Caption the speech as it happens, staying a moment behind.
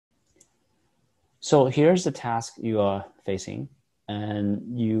So here's the task you are facing,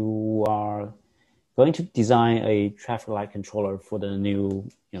 and you are going to design a traffic light controller for the new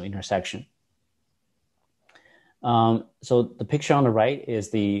intersection. So the picture on the right is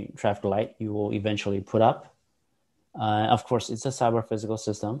the traffic light you will eventually put up. Of course, it's a cyber physical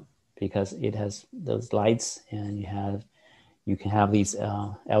system because it has those lights, and you can have these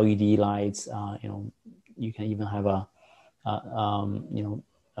LED lights. You can even have a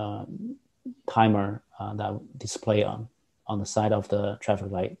timer that display on the side of the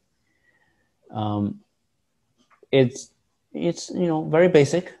traffic light. It's very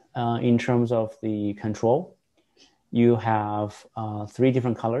basic in terms of the control. You have 3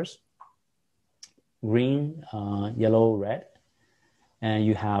 different colors: green, yellow, red, and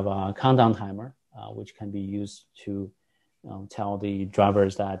you have a countdown timer, which can be used to tell the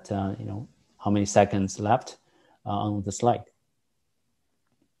drivers that how many seconds left on this light.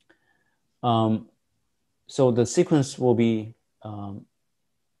 So the sequence will be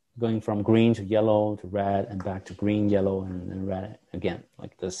going from green to yellow to red and back to green, yellow, and red again,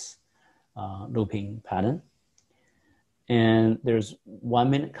 like this looping pattern. And there's 1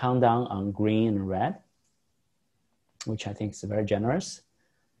 minute countdown on green and red, which I think is very generous.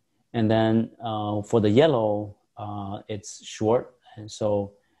 And then for the yellow, it's short. And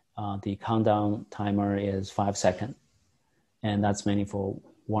so the countdown timer is 5 seconds. And that's mainly for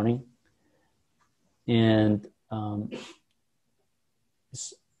warning. And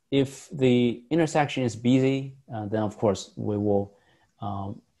if the intersection is busy, then of course we will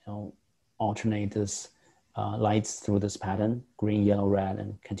alternate this lights through this pattern, green, yellow, red,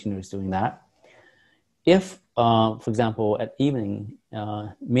 and continues doing that. If, for example, at evening,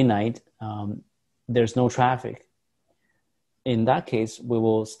 midnight, there's no traffic, in that case, we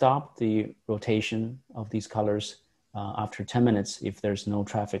will stop the rotation of these colors after 10 minutes if there's no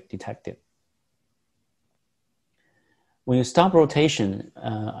traffic detected. When you stop rotation,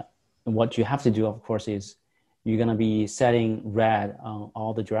 what you have to do, of course, is you're going to be setting red on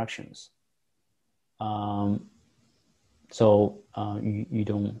all the directions. So you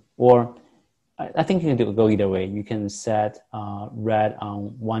don't, or I think you can go either way. You can set red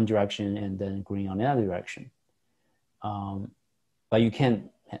on one direction and then green on the other direction. But you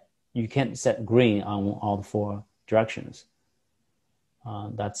can't set green on all the 4 directions.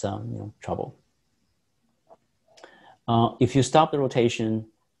 That's trouble. If you stop the rotation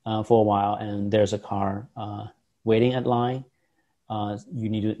for a while and there's a car waiting at line, you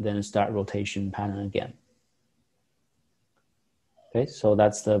need to then start rotation pattern again. Okay, so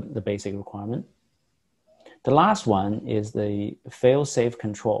that's the basic requirement. The last one is the fail-safe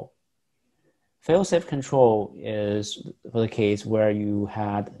control. Fail-safe control is for the case where you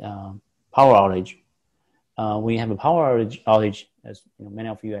had power outage. When you have a power outage, as many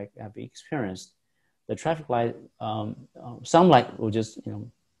of you have experienced, the traffic light, some light will just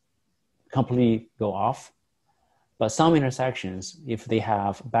completely go off. But some intersections, if they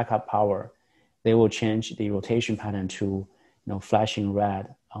have backup power, they will change the rotation pattern to flashing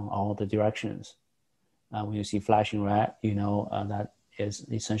red on all the directions. When you see flashing red, that is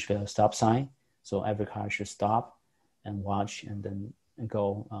essentially a stop sign. So every car should stop and watch and then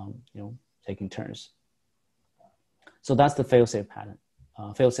go, taking turns. So that's the fail-safe pattern,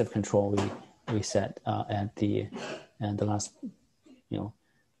 fail-safe control we set at the last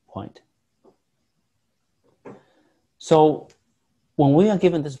point. So when we are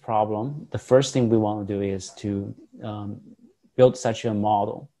given this problem, the first thing we want to do is to build such a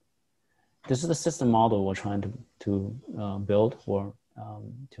model. This is the system model we're trying to build or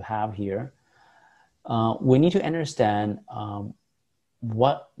to have here. We need to understand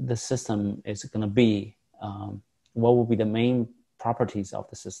what the system is going to be, what will be the main properties of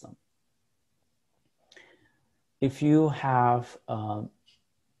the system. If you have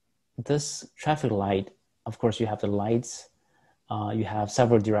this traffic light, of course, you have the lights, you have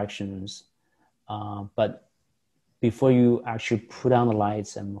several directions, but before you actually put on the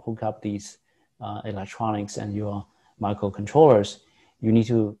lights and hook up these electronics and your microcontrollers, you need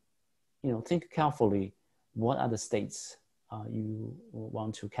to think carefully what are the states you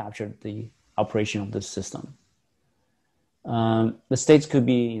want to capture the operation of the system. The states could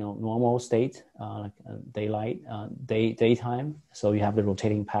be normal state, like daylight, daytime, so you have the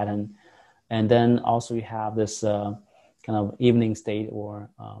rotating pattern. And then also you have this kind of evening state or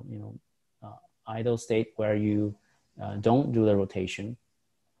idle state where you don't do the rotation.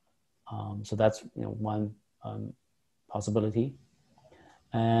 So that's one possibility.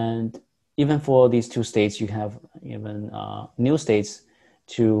 And even for these 2 states, you have even new states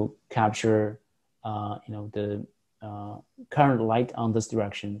to capture the current light on this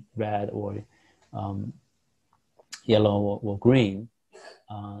direction, red, or yellow or green.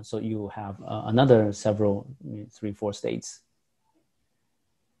 So you have another several, 3, 4 states.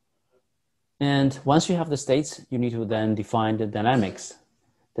 And once you have the states, you need to then define the dynamics.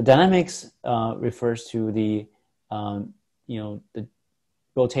 The dynamics refers to the, the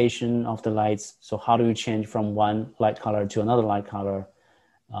rotation of the lights. So how do you change from one light color to another light color?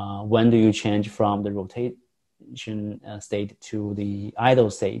 When do you change from the rotation state to the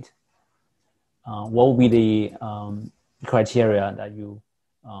idle state? What will be the criteria that you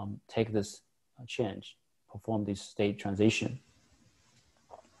take this change, perform this state transition?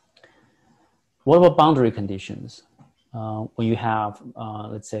 What about boundary conditions? When you have,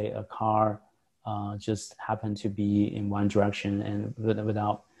 let's say, a car just happen to be in one direction and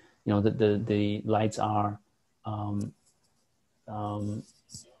without, the lights are,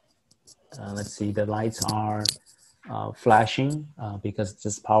 let's see, the lights are flashing because it's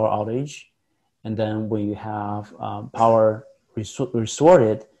just power outage. And then when you have power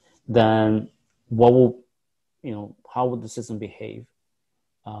restored, then what will, how would the system behave?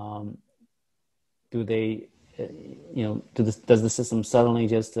 Do they, does the system suddenly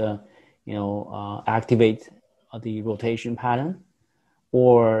just, activate the rotation pattern,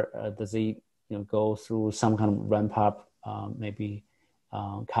 or does it, go through some kind of ramp up, maybe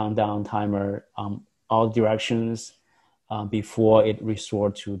countdown timer, all directions before it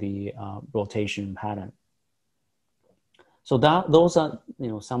restored to the rotation pattern? So those are,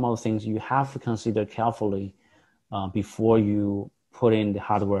 some of the things you have to consider carefully before you put in the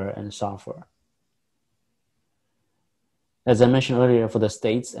hardware and software. As I mentioned earlier, for the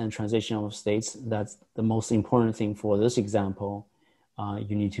states and transition of states, that's the most important thing for this example.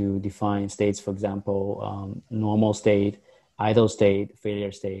 You need to define states, for example, normal state, idle state,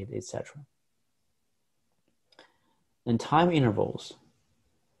 failure state, etc. And time intervals.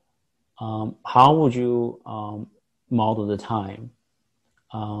 How would you model the time?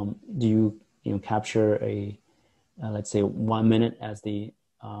 Do you capture a, let's say, 1 minute as the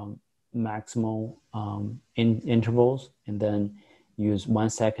maximal intervals, and then use 1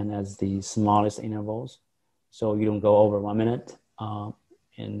 second as the smallest intervals, so you don't go over 1 minute.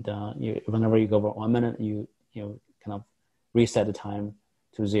 Whenever you go over 1 minute, you kind of reset the time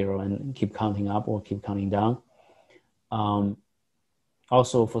to 0 and keep counting up or keep counting down.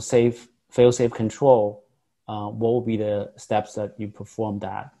 Also, for fail-safe control, what will be the steps that you perform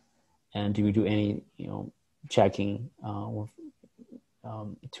that, and do you do any checking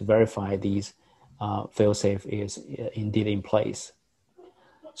to verify these fail-safe is indeed in place?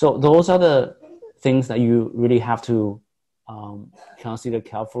 So those are the things that you really have to consider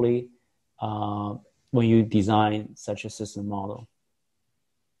carefully when you design such a system model.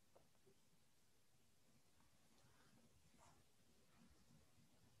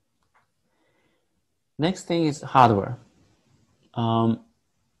 Next thing is hardware. For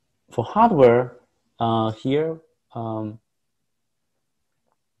hardware, here,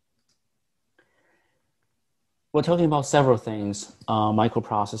 we're talking about several things.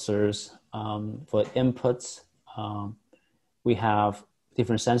 Microprocessors, for inputs, we have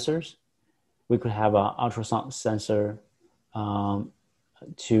different sensors. We could have an ultrasound sensor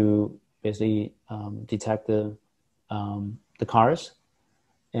to basically detect the cars.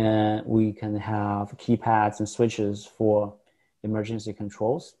 And we can have keypads and switches for emergency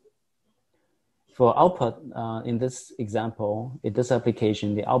controls. For output, in this example, in this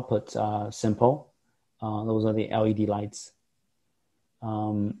application, the outputs are simple. Those are the LED lights.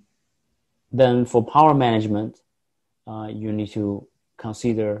 Then for power management, you need to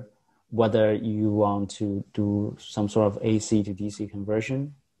consider whether you want to do some sort of AC to DC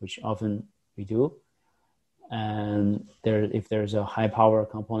conversion, which often we do. And if there's a high power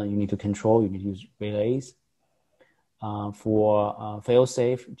component you need to control, you need to use relays. For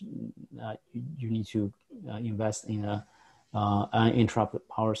fail-safe, you need to invest in an uninterrupted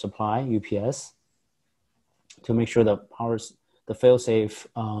power supply, UPS, to make sure the fail-safe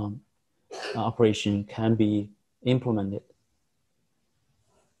operation can be implemented.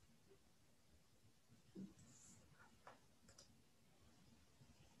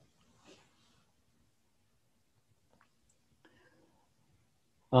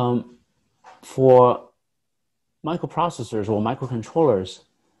 For microprocessors or microcontrollers,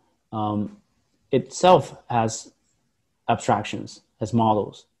 itself has abstractions, has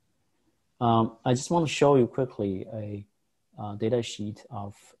models. I just want to show you quickly a data sheet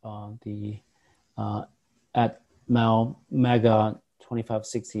of the Atmel Mega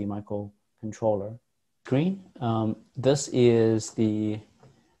 2560 microcontroller screen. This is the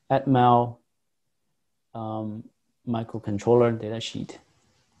Atmel microcontroller data sheet.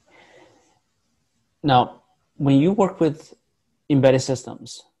 Now, when you work with embedded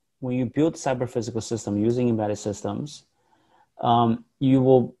systems, when you build cyber-physical system using embedded systems, you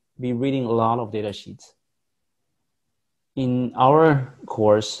will be reading a lot of data sheets. In our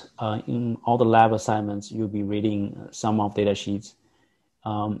course, in all the lab assignments, you'll be reading some of data sheets.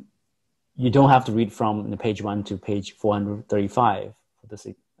 You don't have to read from the page 1 to page 435 for this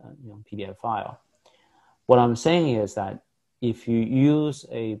PDF file. What I'm saying is that if you use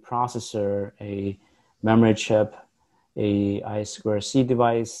a processor, a memory chip, a I2C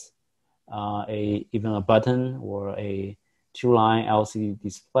device, even a button or a two-line LCD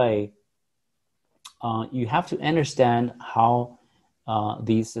display, you have to understand how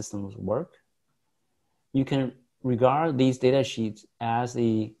these systems work. You can regard these data sheets as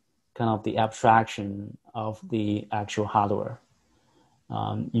the kind of the abstraction of the actual hardware.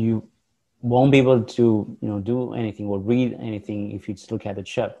 You won't be able to do anything or read anything if you just look at the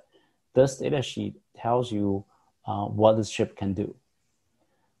chip. This data sheet tells you what this chip can do.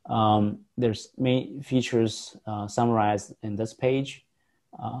 There's main features summarized in this page.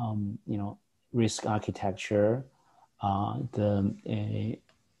 RISC architecture, how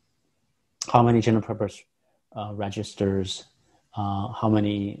many general purpose registers, how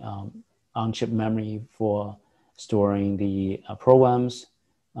many on-chip memory for storing the programs.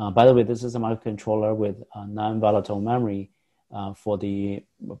 By the way, this is a microcontroller with non-volatile memory for the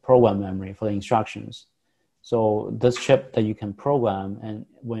program memory, for the instructions. So this chip that you can program, and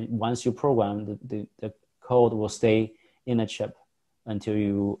once you program, the code will stay in a chip until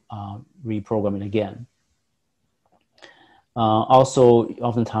you reprogram it again. Also,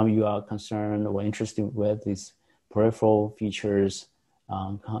 oftentimes you are concerned or interested with these peripheral features,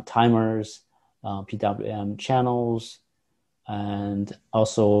 timers, PWM channels, and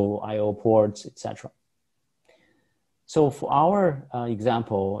also I/O ports, etc. So for our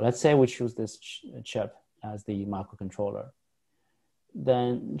example, let's say we choose this chip as the microcontroller.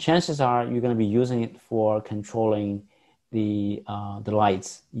 Then chances are you're going to be using it for controlling the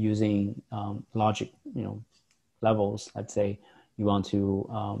lights using logic levels. Let's say you want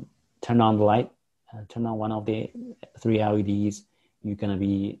to turn on the light, turn on one of the 3 LEDs. You're going to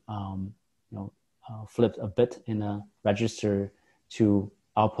be flipped a bit in a register to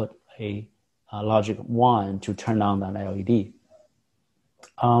output a logic 1 to turn on that LED.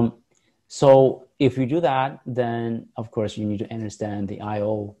 So if you do that, then of course you need to understand the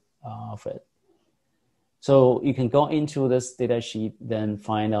I/O of it. So you can go into this data sheet, then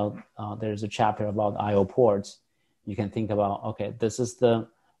find out there's a chapter about I/O ports. You can think about, okay, this is the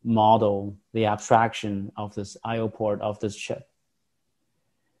model, the abstraction of this I/O port of this chip.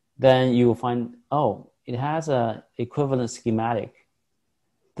 Then you will find, oh, it has an equivalent schematic.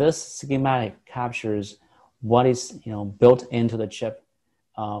 This schematic captures what is built into the chip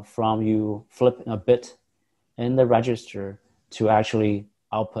from you flipping a bit in the register to actually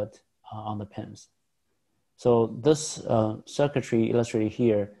output on the pins. So this circuitry illustrated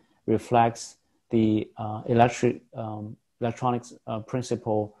here reflects the electronics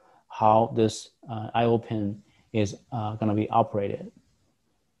principle, how this I/O pin is going to be operated.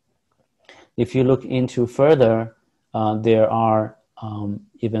 If you look into further, there are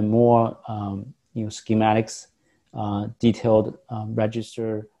even more schematics, detailed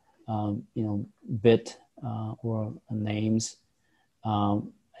register, bit or names. I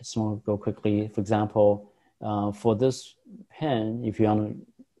just want to go quickly. For example, for this pin, if you want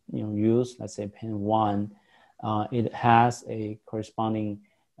to use, let's say, pin 1, it has a corresponding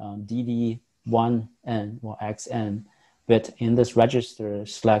DD1N or XN bit in this register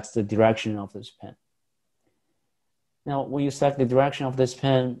selects the direction of this pin. Now, when you select the direction of this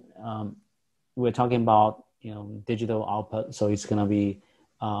pin, we're talking about digital output, so it's going to be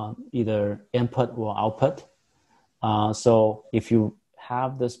either input or output. So if you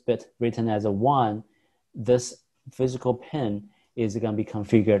have this bit written as a 1, this physical pin is going to be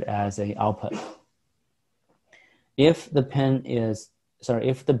configured as an output. If the bit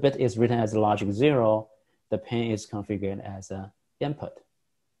is written as a logic 0, the pin is configured as an input.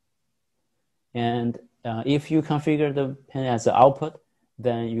 And if you configure the pin as an output,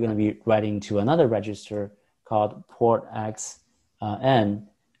 then you're going to be writing to another register called port XN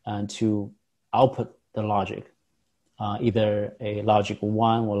to output the logic, either a logic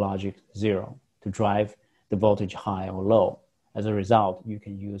 1 or logic 0 to drive the voltage high or low. As a result, you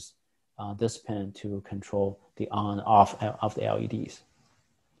can use this pin to control the on and off of the LEDs.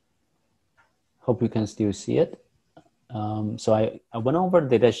 Hope you can still see it. So I went over the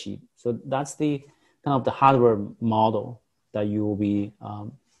data sheet. So that's the kind of the hardware model that you will be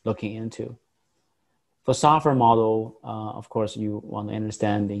looking into. For software model, of course, you want to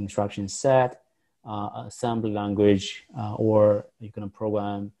understand the instruction set, assembly language, or you're going to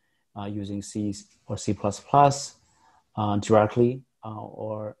program using C or C++ directly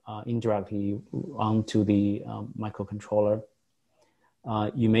or indirectly onto the microcontroller.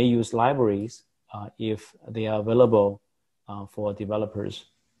 You may use libraries if they are available for developers.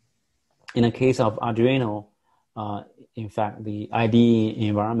 In the case of Arduino, in fact, the IDE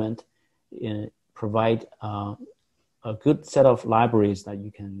environment provide a good set of libraries that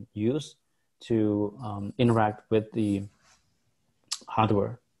you can use to interact with the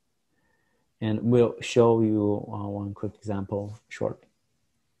hardware. And we'll show you one quick example shortly.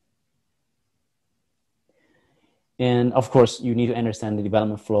 And of course, you need to understand the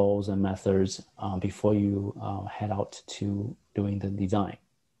development flows and methods before you head out to doing the design.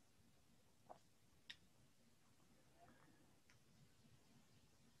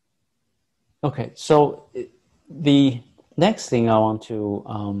 Okay, so the next thing I want to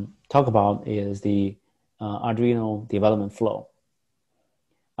talk about is the Arduino development flow.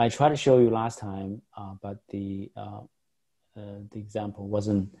 I tried to show you last time, but the example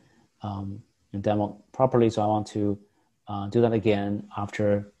wasn't demoed properly, so I want to do that again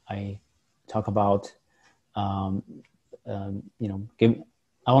after I talk about, I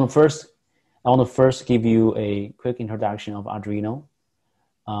want to first give you a quick introduction of Arduino.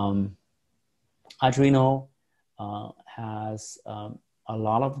 Arduino has a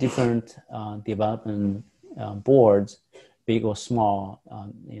lot of different development boards, big or small,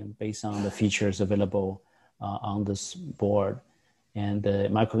 based on the features available on this board. And the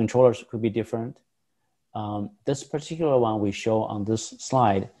microcontrollers could be different. This particular one we show on this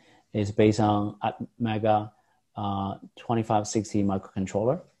slide is based on Mega 2560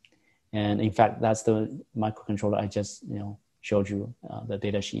 microcontroller. And in fact, that's the microcontroller I just showed you the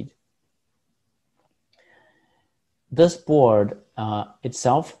data sheet. This board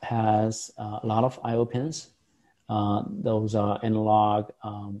itself has a lot of I/O pins. Those are analog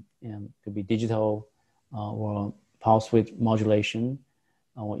and could be digital or pulse width modulation,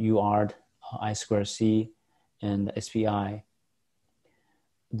 or UART, I2C, and SPI.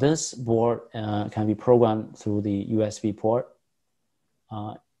 This board can be programmed through the USB port.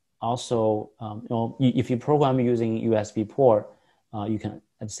 Also, if you program using USB port, you can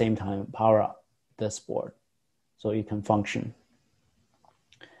at the same time power up this board so it can function.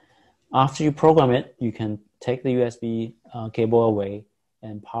 After you program it, you can take the USB cable away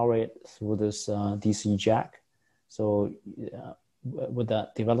and power it through this DC jack. So with the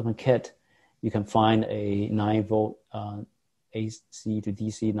development kit, you can find a 9-volt AC to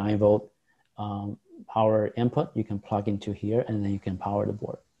DC 9-volt power input. You can plug into here, and then you can power the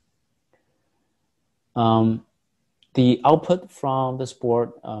board. The output from this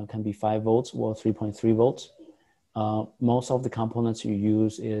board can be 5 volts or 3.3 volts. Most of the components you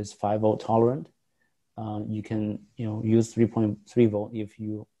use is 5-volt tolerant. You can use 3.3 volt if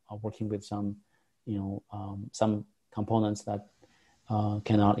you are working with some some components that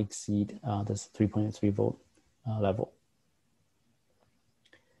cannot exceed this 3.3 volt level.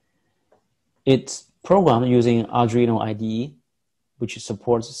 It's programmed using Arduino IDE, which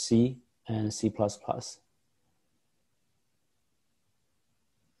supports C and C++.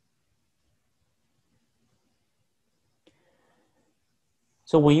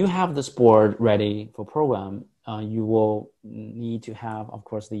 So when you have this board ready for program, you will need to have, of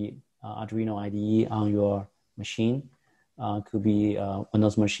course, the Arduino IDE on your machine. Could be a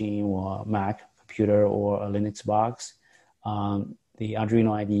Windows machine or Mac computer or a Linux box. The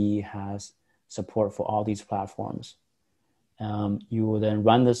Arduino IDE has support for all these platforms. You will then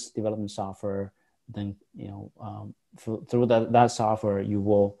run this development software. Then through that software, you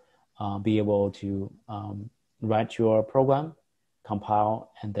will be able to write your program,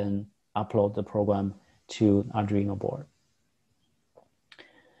 compile, and then upload the program to Arduino board.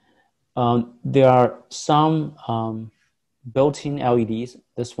 There are some built-in LEDs.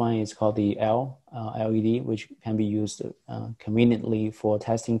 This one is called the L LED, which can be used conveniently for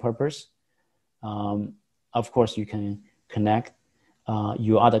testing purpose. Of course, you can connect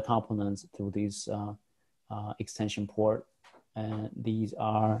your other components through this extension port. And these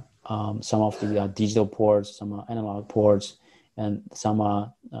are some of the digital ports, some are analog ports, and some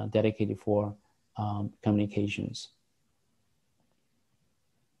are dedicated for communications.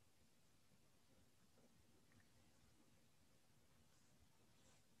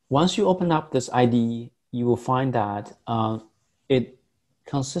 Once you open up this IDE, you will find that it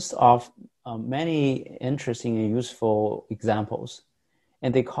consists of many interesting and useful examples.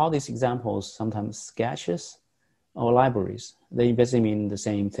 And they call these examples sometimes sketches or libraries. They basically mean the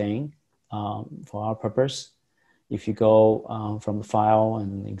same thing for our purpose. If you go from the file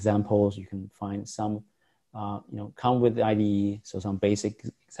and examples, you can find some, come with the IDE. So some basic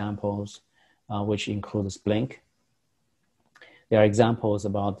examples, which includes Blink. There are examples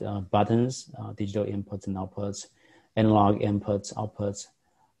about buttons, digital inputs and outputs, analog inputs, outputs,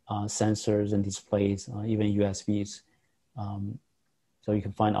 sensors and displays, even USBs. So you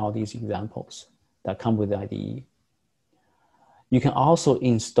can find all these examples that come with the IDE. You can also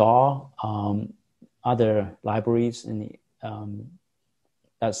install other libraries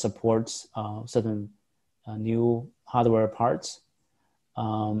that supports certain new hardware parts.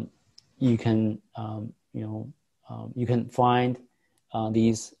 You can find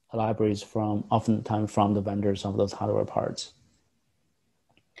these libraries oftentimes from the vendors of those hardware parts.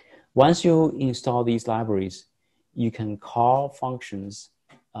 Once you install these libraries, you can call functions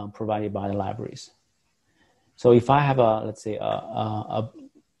provided by the libraries. So if I have let's say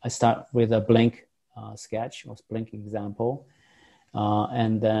I start with a Blink sketch or Blink example,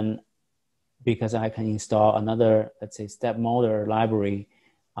 and then because I can install another, let's say, step motor library,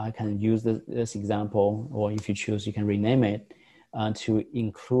 I can use this example, or if you choose, you can rename it to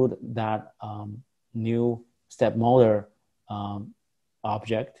include that new step motor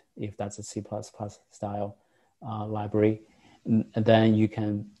object, if that's a C++ style library. And then you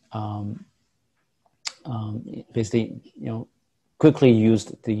can basically, quickly use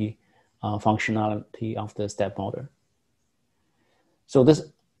the functionality of the step motor. So this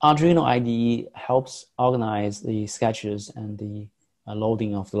Arduino IDE helps organize the sketches and the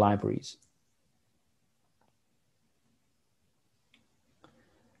loading of the libraries.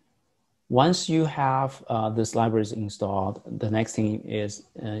 Once you have this libraries installed, the next thing is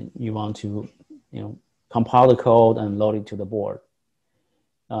you want to compile the code and load it to the board.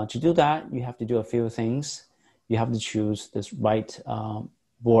 To do that, you have to do a few things. You have to choose this right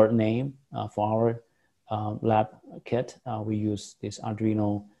board name. For our lab kit, we use this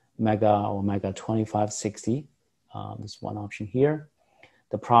Arduino Mega or Mega 2560. This one option here.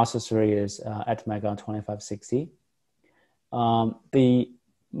 The processor is Atmega 2560. The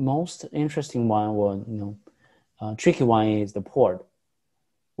most interesting one, or tricky one, is the port.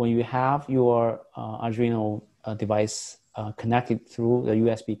 When you have your Arduino device connected through the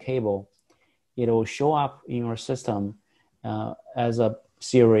USB cable, it will show up in your system as a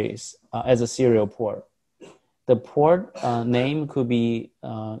serial port. The port name could be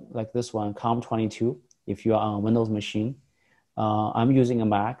like this one, COM22, if you are on a Windows machine. I'm using a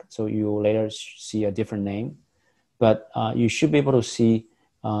Mac, so you will later see a different name. But you should be able to see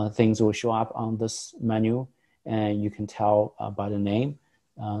things will show up on this menu, and you can tell by the name,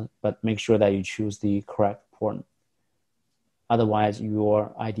 but make sure that you choose the correct port. Otherwise,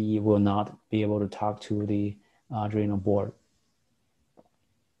 your IDE will not be able to talk to the Arduino board.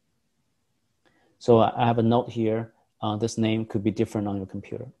 So I have a note here. This name could be different on your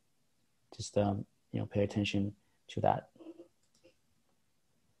computer. Just pay attention to that.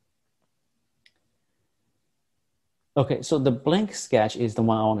 Okay, so the Blink sketch is the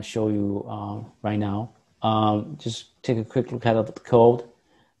one I want to show you right now. Just take a quick look at the code.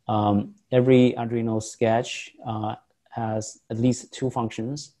 Every Arduino sketch has at least two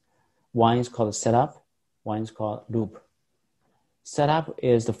functions. One is called setup, one is called loop. Setup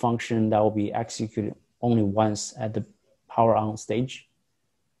is the function that will be executed only once at the power on stage.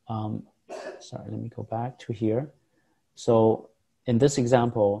 Sorry, let me go back to here. So in this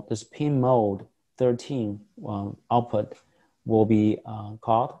example, this pin mode 13 output will be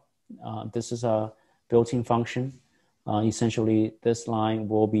called. This is a built-in function. Essentially, this line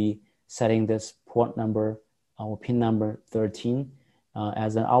will be setting this port number or pin number 13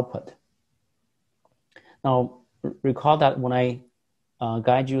 as an output. Now, recall that when I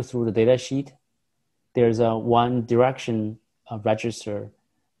guide you through the data sheet, there's a one direction register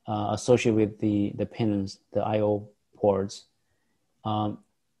associated with the pins, the I/O ports.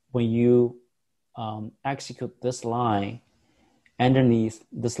 When you execute this line, underneath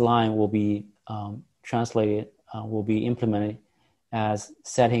this line will be translated, will be implemented as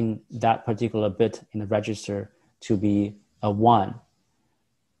setting that particular bit in the register to be a 1,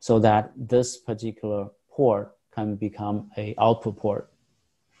 so that this particular port can become an output port.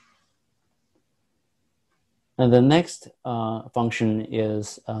 And the next function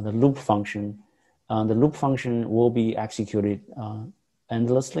is the loop function. The loop function will be executed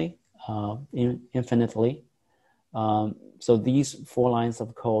endlessly, infinitely. So these 4 lines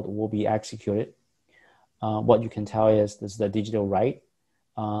of code will be executed. What you can tell is this is the digital write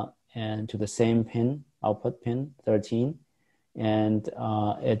and to the same pin, output pin 13, and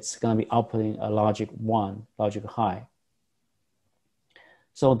it's going to be outputting a logic 1, logic high.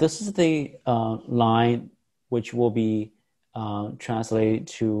 So this is the line which will be translated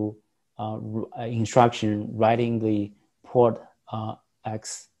to instruction writing the port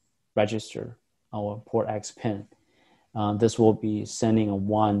X register or port X pin. This will be sending a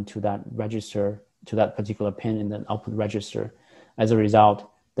 1 to that register, to that particular pin in the output register. As a result,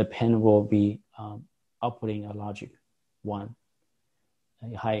 the pin will be outputting a logic 1,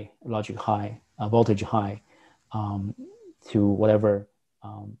 a high, logic high, a voltage high to whatever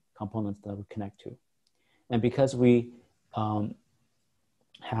components that we connect to. And because we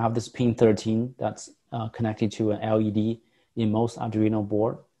have this pin 13 that's connected to an LED in most Arduino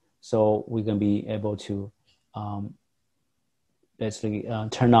board, so we're going to be able to basically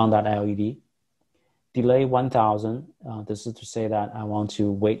turn on that LED. Delay 1000, this is to say that I want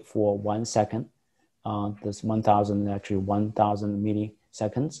to wait for 1 second. This 1000 is actually 1000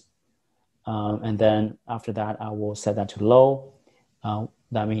 milliseconds. And then after that, I will set that to low.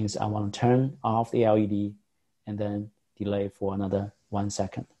 That means I want to turn off the LED and then delay for another 1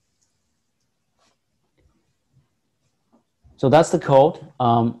 second. So that's the code.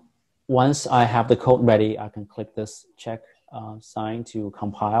 Once I have the code ready, I can click this check sign to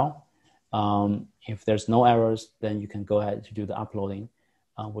compile. If there's no errors, then you can go ahead to do the uploading,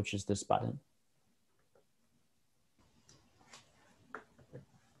 which is this button.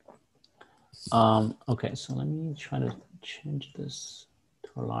 Okay, so let me try to change this to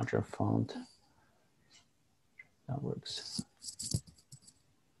a larger font. That works.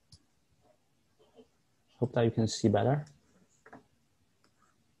 Hope that you can see better.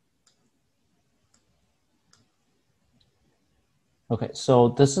 Okay, so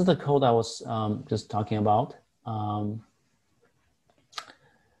this is the code I was just talking about.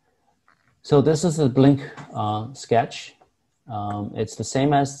 So this is a blink sketch. It's the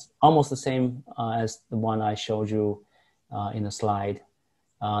same as, almost the same as the one I showed you in the slide.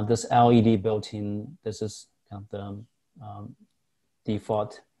 This LED built in, this is kind of the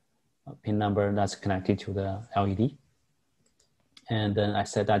default pin number that's connected to the LED. And then I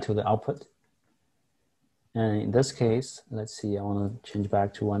set that to the output. And in this case, let's see, I want to change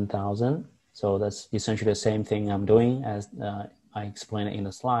back to 1000. So that's essentially the same thing I'm doing as I explained it in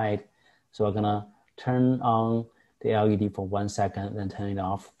the slide. So I'm gonna turn on the LED for 1 second, then turn it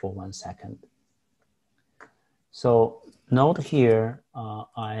off for 1 second. So note here,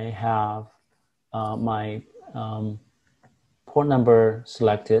 I have my port number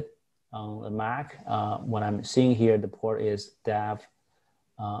selected on the Mac. What I'm seeing here, the port is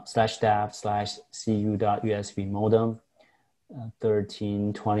 /dev/cu.usb modem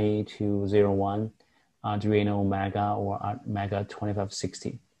 132201 Arduino Mega or Mega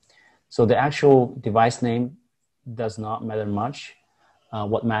 2560. So the actual device name does not matter much.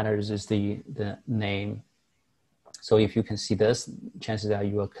 What matters is the name. So if you can see this, chances are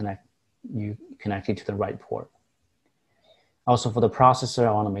you are connected to the right port. Also for the processor,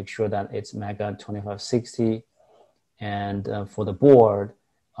 I want to make sure that it's Mega 2560, and for the board,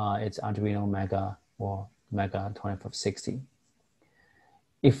 it's Arduino Mega or Mega 2560.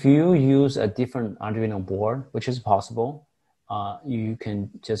 If you use a different Arduino board, which is possible, you can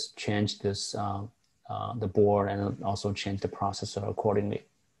just change this the board and also change the processor accordingly.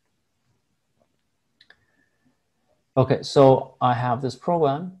 Okay, so I have this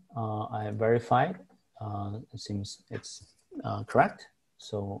program. I verified. It seems it's correct.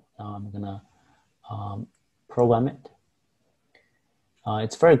 So now I'm gonna program it.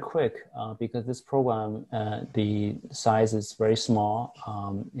 It's very quick because this program, the size is very small,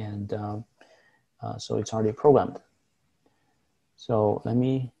 so it's already programmed. So let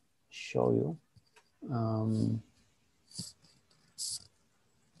me show you.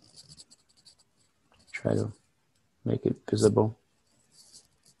 Try to make it visible.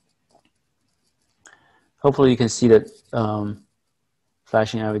 Hopefully you can see that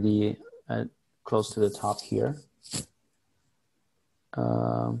flashing LED close to the top here.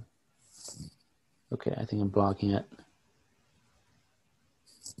 Okay, I think I'm blocking it.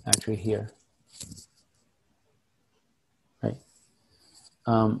 Actually here. Right.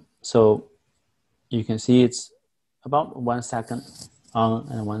 So you can see it's about 1 second on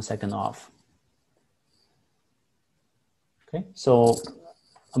and 1 second off. Okay, so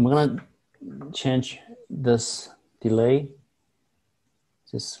I'm gonna change this delay.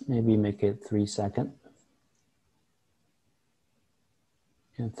 Just maybe make it 3 seconds.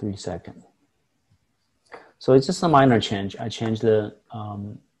 And 3 seconds. So it's just a minor change. I changed the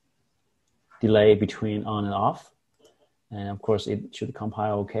delay between on and off. And of course it should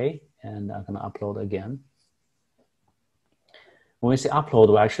compile okay. And I'm gonna upload again. When we say upload,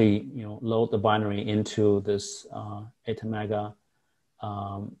 we actually load the binary into this 8 Mega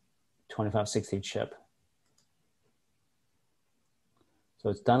 2560 chip. So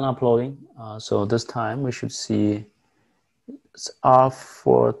it's done uploading. So this time we should see it's off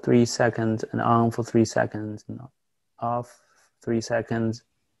for 3 seconds and on for 3 seconds, and off 3 seconds,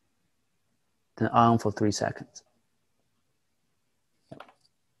 then on for 3 seconds.